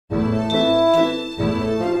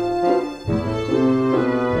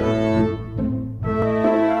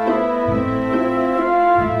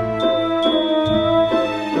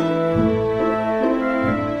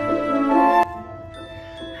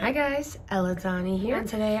Elledani here, and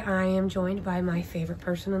today I am joined by my favorite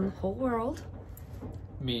person in the whole world.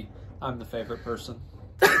 Me. I'm the favorite person.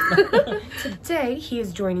 Today he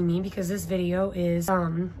is joining me because this video is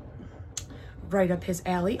right up his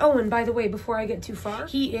alley. Oh, and by the way, before I get too far,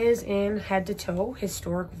 he is in head-to-toe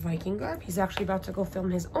historic Viking garb. He's actually about to go film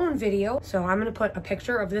his own video, so I'm gonna put a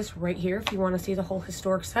picture of this right here if you want to see the whole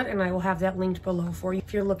historic set, and I will have that linked below for you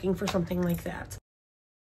if you're looking for something like that.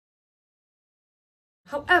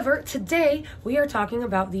 However, today we are talking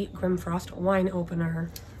about the Grimfrost wine opener.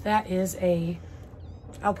 That is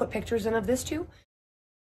I'll put pictures in of this too.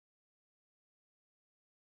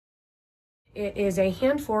 It is a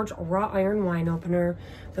hand-forged raw iron wine opener,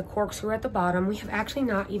 the corkscrew at the bottom. We have actually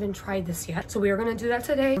not even tried this yet, so we are going to do that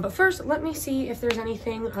today. But first, let me see if there's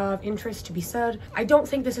anything of interest to be said. I don't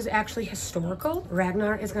think this is actually historical.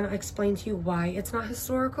 Ragnar is going to explain to you why it's not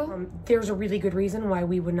historical. There's a really good reason why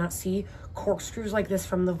we would not see corkscrews like this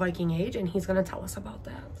from the Viking Age, and he's going to tell us about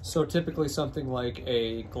that. So typically something like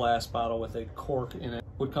a glass bottle with a cork in it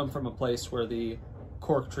would come from a place where the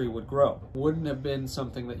cork tree would grow. Wouldn't have been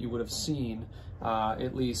something that you would have seen,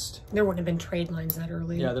 at least. There wouldn't have been trade lines that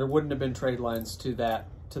early. Yeah, there wouldn't have been trade lines to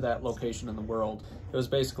that location in the world. It was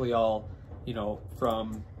basically all, you know,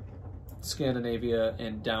 from Scandinavia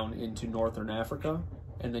and down into northern Africa,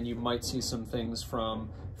 and then you might see some things from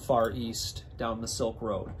far east down the Silk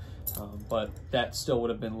Road. But that still would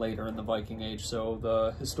have been later in the Viking Age. So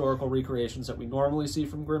the historical recreations that we normally see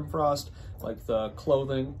from Grimfrost, like the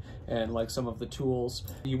clothing and like some of the tools,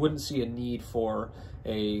 you wouldn't see a need for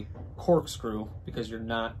a corkscrew because you're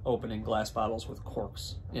not opening glass bottles with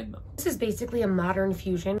corks in them. This is basically a modern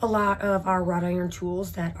fusion. A lot of our wrought iron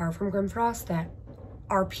tools that are from Grimfrost that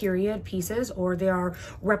are period pieces, or they are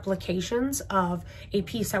replications of a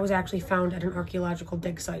piece that was actually found at an archaeological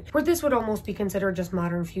dig site, where this would almost be considered just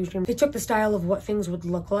modern fusion. They took the style of what things would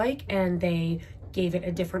look like and they gave it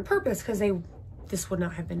a different purpose because this would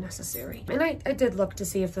not have been necessary. And I did look to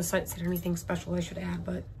see if the site said anything special I should add,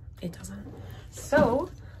 but it doesn't. So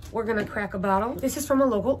we're gonna crack a bottle. This is from a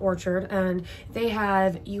local orchard, and they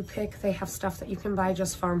have stuff that you can buy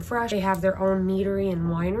just farm fresh. They have their own meadery and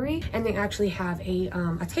winery, and they actually have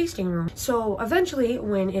a tasting room. So eventually,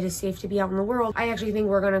 when it is safe to be out in the world, I actually think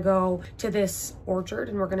we're gonna go to this orchard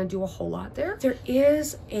and we're gonna do a whole lot there. There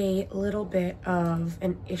is a little bit of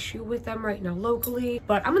an issue with them right now locally,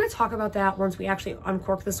 but I'm gonna talk about that once we actually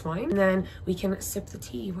uncork this wine, and then we can sip the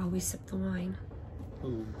tea while we sip the wine.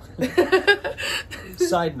 Ooh.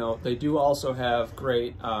 Side note, they do also have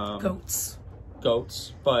great goats,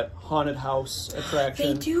 but haunted house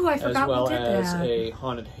attraction. They do. I forgot we did that. As well as a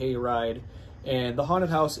haunted hayride. And the haunted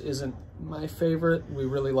house isn't my favorite. We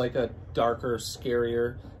really like a darker,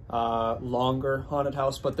 scarier, longer haunted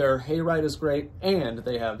house, but their hayride is great, and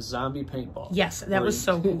they have zombie paintball. Yes, that was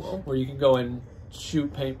so cool. Where you can go and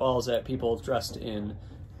shoot paintballs at people dressed in,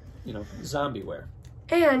 you know, zombie wear.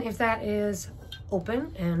 And if that is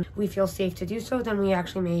open and we feel safe to do so, then we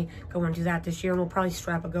actually may go and do that this year, and we'll probably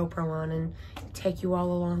strap a GoPro on and take you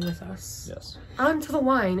all along with us. Yes. On to the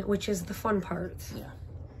wine, which is the fun part. Yeah.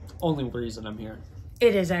 Only reason I'm here.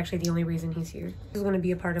 It is actually the only reason he's here. This is going to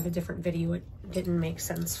be a part of a different video. It didn't make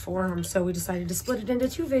sense for him, so we decided to split it into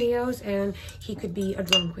 2 videos, and he could be a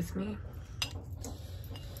drunk with me.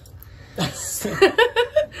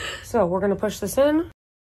 So we're going to push this in.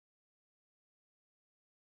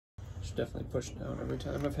 Definitely push down every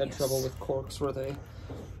time. I've had trouble with corks where they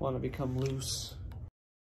want to become loose.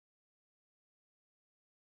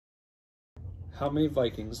 How many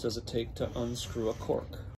Vikings does it take to unscrew a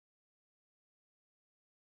cork?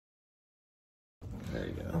 There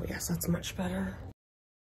you go. Oh yes, that's much better.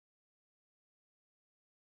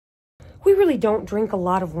 We really don't drink a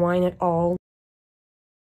lot of wine at all,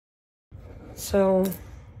 so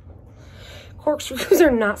corkscrews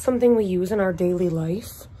are not something we use in our daily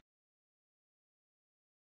life.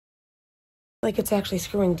 Like, it's actually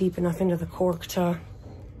screwing deep enough into the cork to...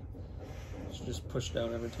 So just push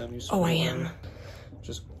down every time you screw. Oh, I am.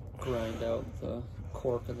 Just grind out the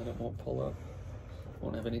cork and then it won't pull up.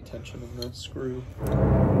 Won't have any tension in the screw.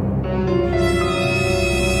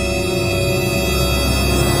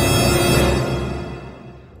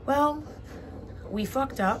 Well, we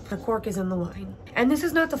fucked up. The cork is in the wine. And this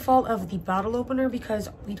is not the fault of the bottle opener because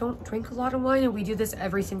we don't drink a lot of wine, and we do this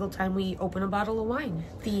every single time we open a bottle of wine.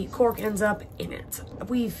 The cork ends up in it.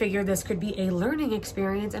 We figured this could be a learning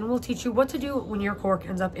experience, and we'll teach you what to do when your cork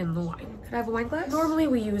ends up in the wine. Could I have a wine glass? Normally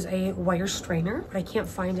we use a wire strainer, but I can't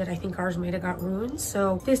find it. I think ours might have got ruined.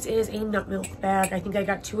 So this is a nut milk bag. I think I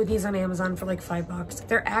got 2 of these on Amazon for like $5.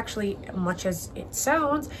 They're actually, much as it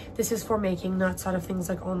sounds, this is for making nuts out of things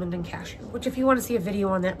like almond and cashew, which if you want to see see a video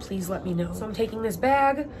on that, please let me know. So I'm taking this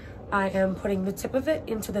bag, I am putting the tip of it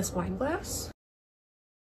into this wine glass.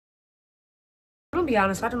 I'm gonna be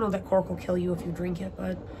honest, I don't know that cork will kill you if you drink it,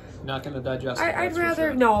 but not gonna digest it. I'd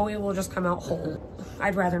rather, no, it will just come out whole.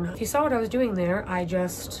 I'd rather not. If you saw what I was doing there, I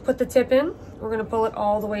just put the tip in. We're gonna pull it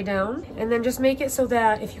all the way down and then just make it so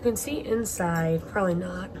that if you can see inside, probably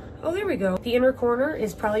not. Oh, there we go. The inner corner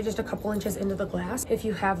is probably just a couple inches into the glass. If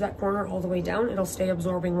you have that corner all the way down, it'll stay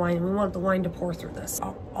absorbing wine, and we want the wine to pour through this.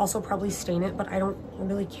 I'll also probably stain it, but I don't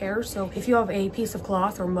really care. So if you have a piece of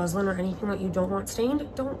cloth or muslin or anything that you don't want stained,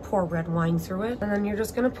 don't pour red wine through it. And then you're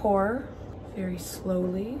just gonna pour very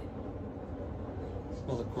slowly.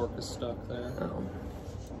 Well, the cork is stuck there. Oh.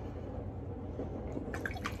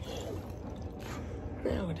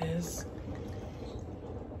 Now it is.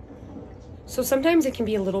 So sometimes it can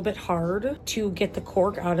be a little bit hard to get the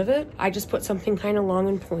cork out of it. I just put something kind of long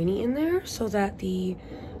and pointy in there so that the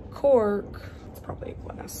cork, it's probably a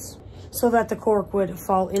glass, so that the cork would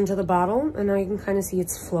fall into the bottle, and now you can kind of see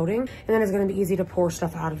it's floating, and then it's going to be easy to pour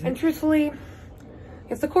stuff out of it. And truthfully,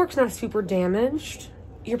 if the cork's not super damaged,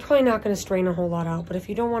 you're probably not going to strain a whole lot out, but if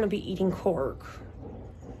you don't want to be eating cork.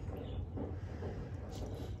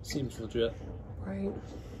 Seems legit. Right.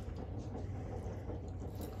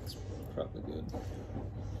 Probably good. Do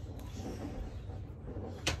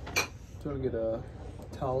you want to get a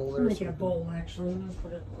towel there? I'm gonna get a bowl, actually. I'm gonna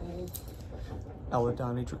put it in a bowl.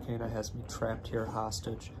 Elledani Dracana has me trapped here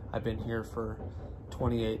hostage. I've been here for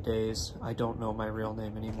 28 days. I don't know my real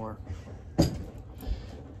name anymore.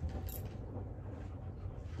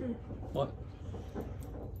 What?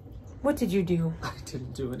 What did you do? I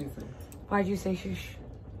didn't do anything. Why'd you say shush?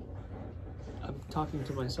 I'm talking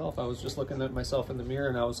to myself. I was just looking at myself in the mirror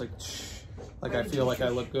and I was like, shh. Like I feel like I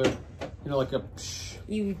look good. You know, like a shh.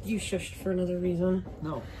 You shushed for another reason.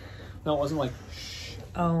 No. No, it wasn't like shh.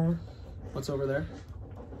 Oh. What's over there?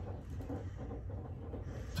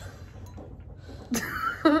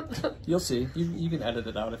 You'll see. You can edit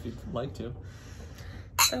it out if you'd like to.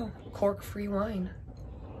 So, cork-free wine.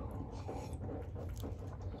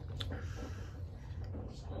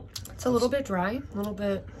 It's a little bit dry, a little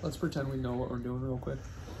bit. Let's pretend we know what we're doing real quick.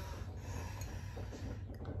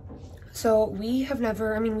 So we have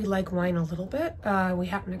never, I mean, we like wine a little bit. We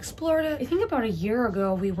haven't explored it. I think about a year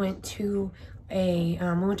ago, we went to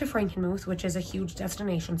Frankenmuth, which is a huge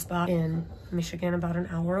destination spot in Michigan, about an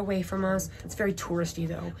hour away from us. It's very touristy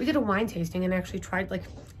though. We did a wine tasting and actually tried like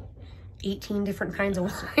 18 different kinds of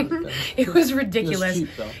wine. It was ridiculous. It was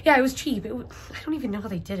cheap, though. Yeah, it was cheap. I don't even know how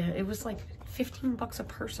they did it. It was like 15 bucks a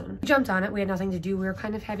person. We jumped on it. We had nothing to do. We were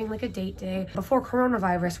kind of having like a date day. Before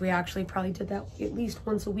coronavirus, we actually probably did that at least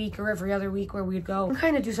once a week or every other week, where we'd go and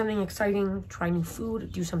kind of do something exciting, try new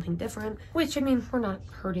food, do something different, which, I mean, we're not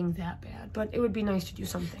hurting that bad, but it would be nice to do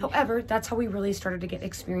something. However, that's how we really started to get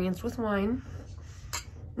experience with wine.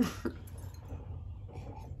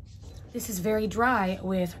 This is very dry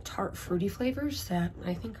with tart, fruity flavors that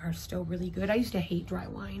I think are still really good. I used to hate dry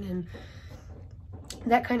wine, and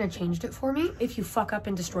that kind of changed it for me. If you fuck up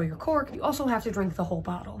and destroy your cork, you also have to drink the whole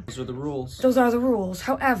bottle. Those are the rules. Those are the rules.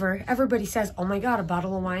 However, everybody says, oh my God, a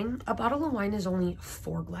bottle of wine? A bottle of wine is only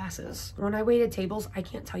 4 glasses. When I waited tables, I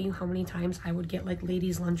can't tell you how many times I would get like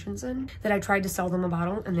ladies' luncheons in that I tried to sell them a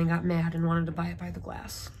bottle and they got mad and wanted to buy it by the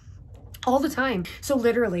glass. All the time. So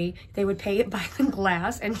literally, they would pay it by the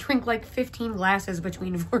glass and drink like 15 glasses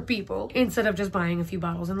between 4 people instead of just buying a few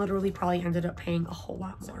bottles, and literally probably ended up paying a whole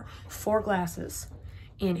lot more. 4 glasses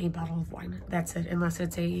in a bottle of wine. That's it, unless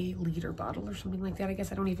it's a liter bottle or something like that. I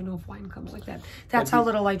guess I don't even know if wine comes like that. That's how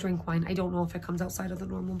little I drink wine. I don't know if it comes outside of the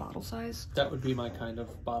normal bottle size. That would be my kind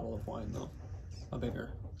of bottle of wine though. A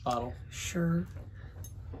bigger bottle. Sure.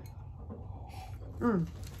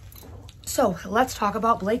 So let's talk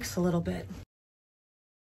about Blake's a little bit.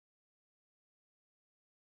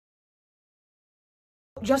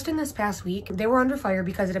 Just in this past week, they were under fire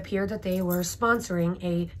because it appeared that they were sponsoring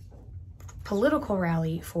a political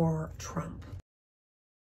rally for Trump.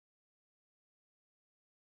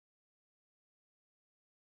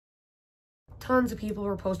 Tons of people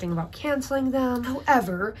were posting about canceling them.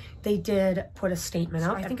 However, they did put a statement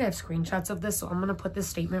out. I think I have screenshots of this, so I'm gonna put this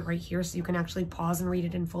statement right here so you can actually pause and read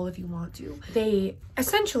it in full if you want to. They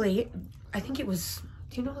essentially, I think it was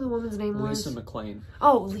Do you know who the woman's name was? Lisa McLean.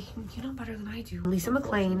 Oh, you know better than I do. Lisa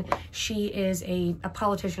McLean. She is a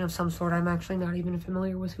politician of some sort. I'm actually not even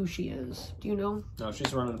familiar with who she is. Do you know? No,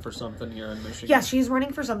 she's running for something here in Michigan. Yes, she's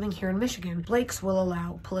running for something here in Michigan. Blake's will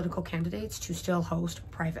allow political candidates to still host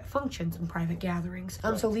private functions and private gatherings.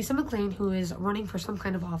 So Lisa McLean, who is running for some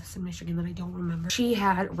kind of office in Michigan that I don't remember, she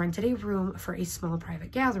had rented a room for a small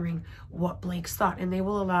private gathering, what Blake's thought. And they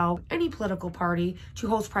will allow any political party to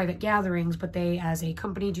host private gatherings, but they, as a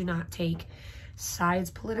company, do not take sides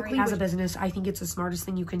politically. As a business, I think it's the smartest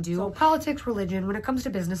thing you can do. So politics, religion, when it comes to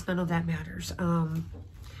business, none of that matters.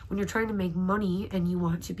 When you're trying to make money and you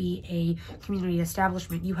want to be a community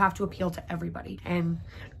establishment, you have to appeal to everybody. And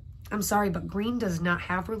I'm sorry, but green does not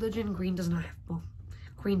have religion. Green does not have, well,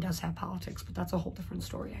 green does have politics, but that's a whole different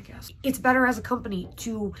story, I guess. It's better as a company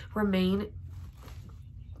to remain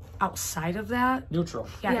outside of that. Neutral.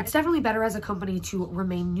 Yeah, it's definitely better as a company to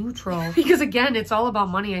remain neutral because, again, it's all about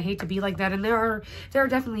money. I hate to be like that. And there are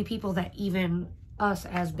definitely people that even us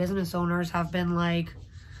as business owners have been like,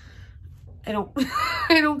 I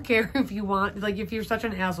don't care if you want, like, if you're such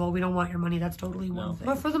an asshole, we don't want your money. That's totally one thing.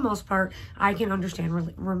 But for the most part, I can understand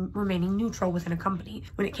remaining neutral within a company.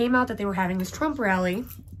 When it came out that they were having this Trump rally,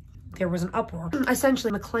 there was an uproar.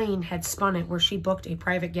 Essentially, McLean had spun it where she booked a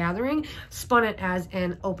private gathering, spun it as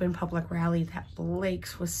an open public rally that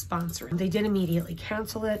Blake's was sponsoring. They did immediately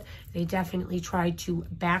cancel it. They definitely tried to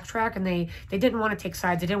backtrack, and they didn't want to take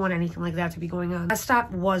sides. They didn't want anything like that to be going on. A stop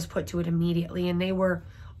was put to it immediately, and they were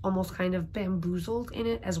almost kind of bamboozled in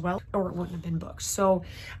it as well, or it wouldn't have been booked. So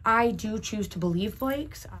I do choose to believe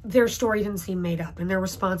Blake's. Their story didn't seem made up, and their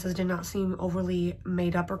responses did not seem overly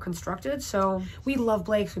made up or constructed. So we love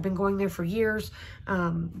Blake's. We've been going there for years.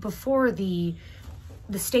 Before the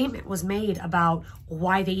statement was made about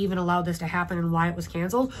why they even allowed this to happen and why it was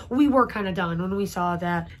canceled, we were kind of done. When we saw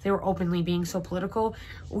that they were openly being so political,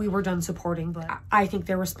 we were done supporting. But I think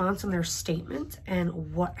their response and their statement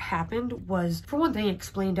and what happened was, for one thing,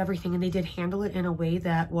 explained everything, and they did handle it in a way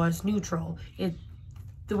that was neutral.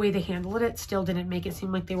 The way they handled it still didn't make it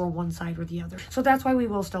seem like they were one side or the other. So that's why we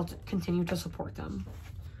will still continue to support them.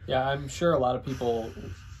 Yeah, I'm sure a lot of people,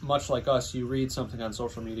 much like us, you read something on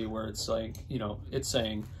social media where it's like, you know, it's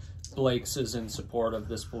saying Blake's is in support of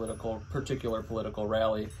this particular political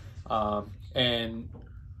rally. And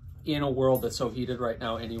in a world that's so heated right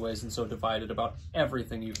now anyways, and so divided about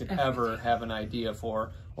everything you could ever have an idea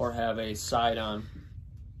for or have a side on,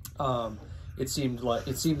 it seems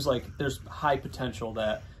like there's high potential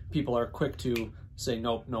that people are quick to say,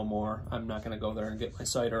 nope, no more. I'm not going to go there and get my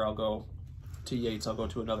cider. I'll go to Yates. I'll go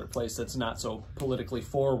to another place that's not so politically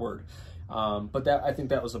forward. But I think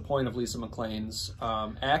that was the point of Lisa McLean's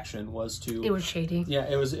action, was to... It was shady. Yeah,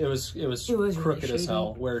 it was crooked really as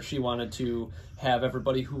hell, where she wanted to have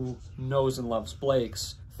everybody who knows and loves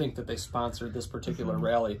Blake's think that they sponsored this particular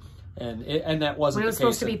rally. And that wasn't the case. When it was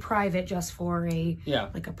supposed to be private, just for a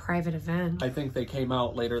private event. I think they came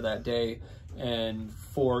out later that day, and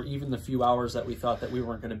for even the few hours that we thought that we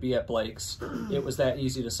weren't going to be at Blake's, it was that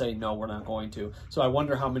easy to say, no, we're not going to. So I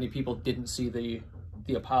wonder how many people didn't see the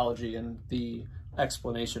apology and the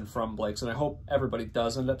explanation from Blake's, and I hope everybody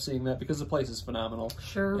does end up seeing that, because the place is phenomenal.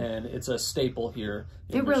 Sure. And it's a staple here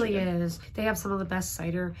in It Michigan. really is. They have some of the best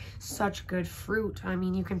cider, such good fruit. I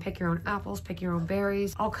mean, you can pick your own apples, pick your own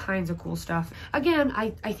berries, all kinds of cool stuff. Again,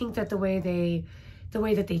 I think that the way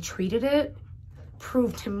that they treated it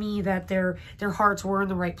proved to me that their hearts were in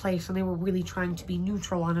the right place, and they were really trying to be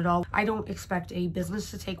neutral on it all. I don't expect a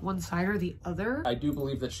business to take one side or the other. I do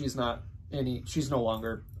believe that she's no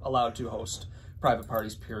longer allowed to host private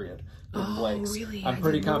parties, period, in Blake's. Really? I'm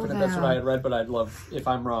pretty confident that's what I had read, but I'd love, if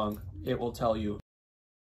I'm wrong, it will tell you.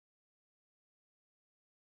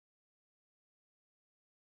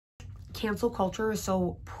 Cancel culture is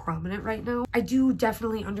so prominent right now. I do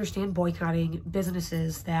definitely understand boycotting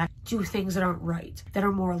businesses that do things that aren't right, that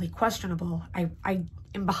are morally questionable. I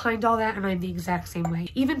am behind all that, and I'm the exact same way.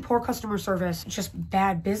 Even poor customer service, just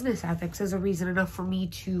bad business ethics, is a reason enough for me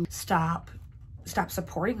to stop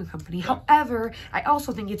supporting a company. However, I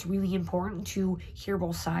also think it's really important to hear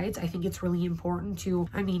both sides. I think it's really important to,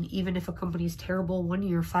 I mean, even if a company is terrible 1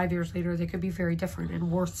 year, 5 years later, they could be very different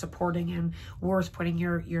and worth supporting and worth putting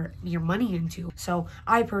your money into. So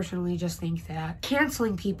I personally just think that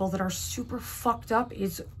canceling people that are super fucked up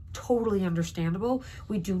is totally understandable.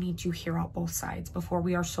 We do need to hear out both sides before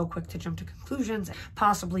we are so quick to jump to conclusions,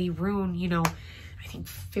 possibly ruin, I think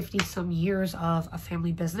 50 some years of a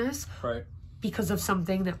family business. Right. Because of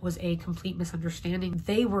something that was a complete misunderstanding.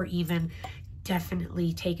 They were even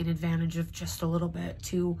definitely taken advantage of just a little bit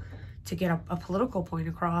to get a political point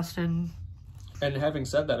across, and And having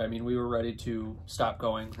said that, I mean, we were ready to stop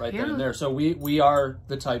going right then and there. So we are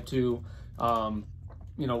the type to,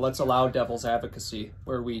 you know, let's allow devil's advocacy,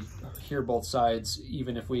 where we hear both sides,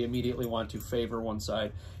 even if we immediately want to favor one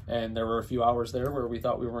side. And there were a few hours there where we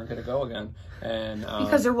thought we weren't going to go again. And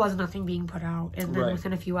because there was nothing being put out. And then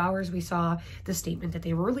within a few hours, we saw the statement that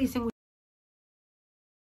they were releasing.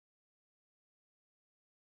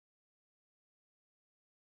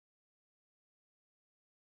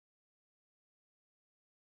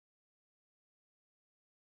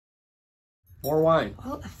 More wine.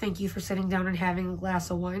 Well, thank you for sitting down and having a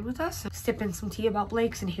glass of wine with us, sipping some tea about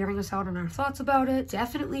Blake's and hearing us out on our thoughts about it.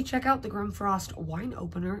 Definitely check out the Grimfrost wine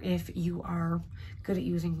opener if you are good at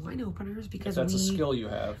using wine openers, because that's a skill you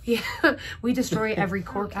have. Yeah, we destroy every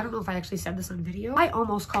cork. I don't know if I actually said this on video. I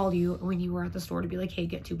almost called you when you were at the store to be like, hey,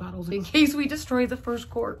 get 2 bottles in case we destroy the first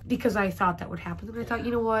cork, because I thought that would happen. And I thought,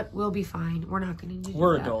 you know what, we'll be fine. We're not going to do that.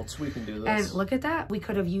 We're adults. We can do this. And look at that. We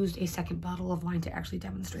could have used a second bottle of wine to actually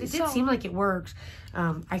demonstrate. It did seem like it worked.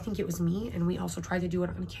 I think it was me, and we also tried to do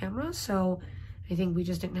it on camera, so I think we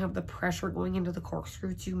just didn't have the pressure going into the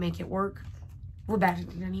corkscrew to make it work. We're bad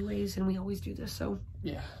at it anyways, and we always do this, so.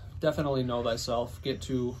 Yeah, definitely know thyself. Get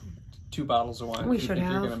two bottles of wine. We if you should think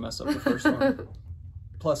have. You're going to mess up the first one.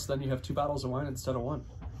 Plus, then you have 2 bottles of wine instead of 1.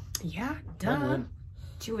 Yeah, duh. Win-win.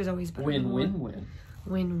 2 is always better. Win-win-win.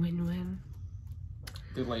 Win-win-win.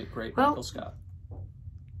 The late, great Michael Scott.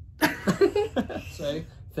 Say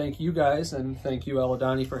thank you guys, and thank you,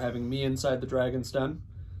 Elledani, for having me inside the Dragon's Den.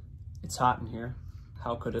 It's hot in here.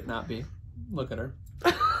 How could it not be? Look at her.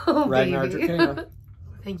 Oh, Ragnar.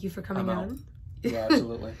 Thank you for coming on. Yeah,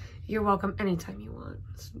 absolutely. You're welcome anytime you want.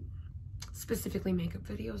 Specifically makeup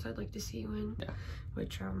videos I'd like to see you in. Yeah.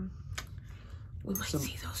 Which, we might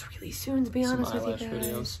see those really soon, to be honest with you guys.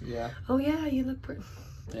 Videos, yeah. Oh yeah, you look pretty.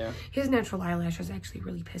 Yeah. His natural eyelashes actually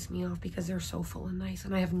really piss me off because they're so full and nice,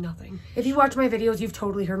 and I have nothing. If you watch my videos, you've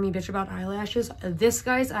totally heard me bitch about eyelashes. This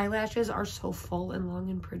guy's eyelashes are so full and long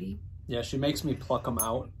and pretty. Yeah, she makes me pluck them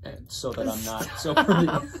out so that I'm not so pretty.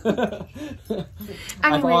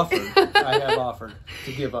 Anyway. I have offered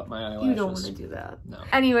to give up my eyelashes. You don't want to do that. No.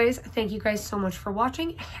 Anyways, thank you guys so much for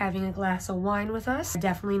watching, having a glass of wine with us.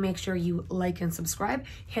 Definitely make sure you like and subscribe.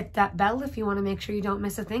 Hit that bell if you want to make sure you don't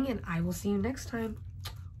miss a thing, and I will see you next time.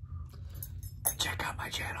 Check out my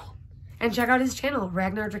channel. And check out his channel,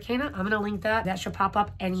 Ragnar. I'm going to link that. That should pop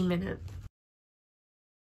up any minute.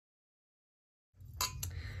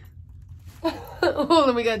 Hold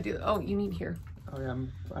on, we gotta do. Oh, you need here. Oh yeah,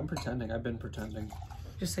 I'm pretending. I've been pretending.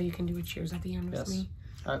 Just so you can do a cheers at the end with me.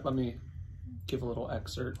 All right, let me give a little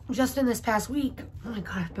excerpt. Just in this past week. Oh my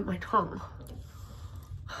god, I bit my tongue.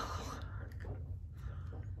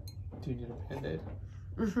 Do you need a Band-Aid?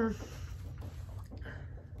 Mm-hmm.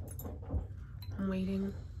 I'm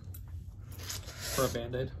waiting. For a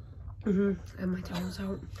Band-Aid? Mm-hmm. And my tongue's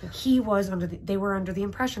out. He was they were under the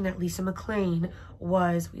impression that Lisa McLean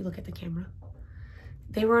was, we look at the camera.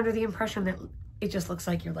 They were under the impression that it just looks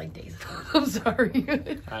like you're like Daisy. I'm sorry.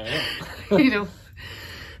 I am. You know.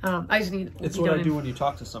 I just need. It's what I do when you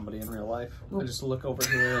talk to somebody in real life. I just look over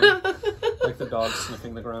here and like the dog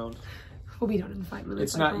sniffing the ground. We'll be done in 5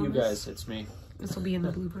 minutes. It's not you guys, it's me. This will be in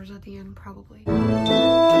the bloopers at the end, probably.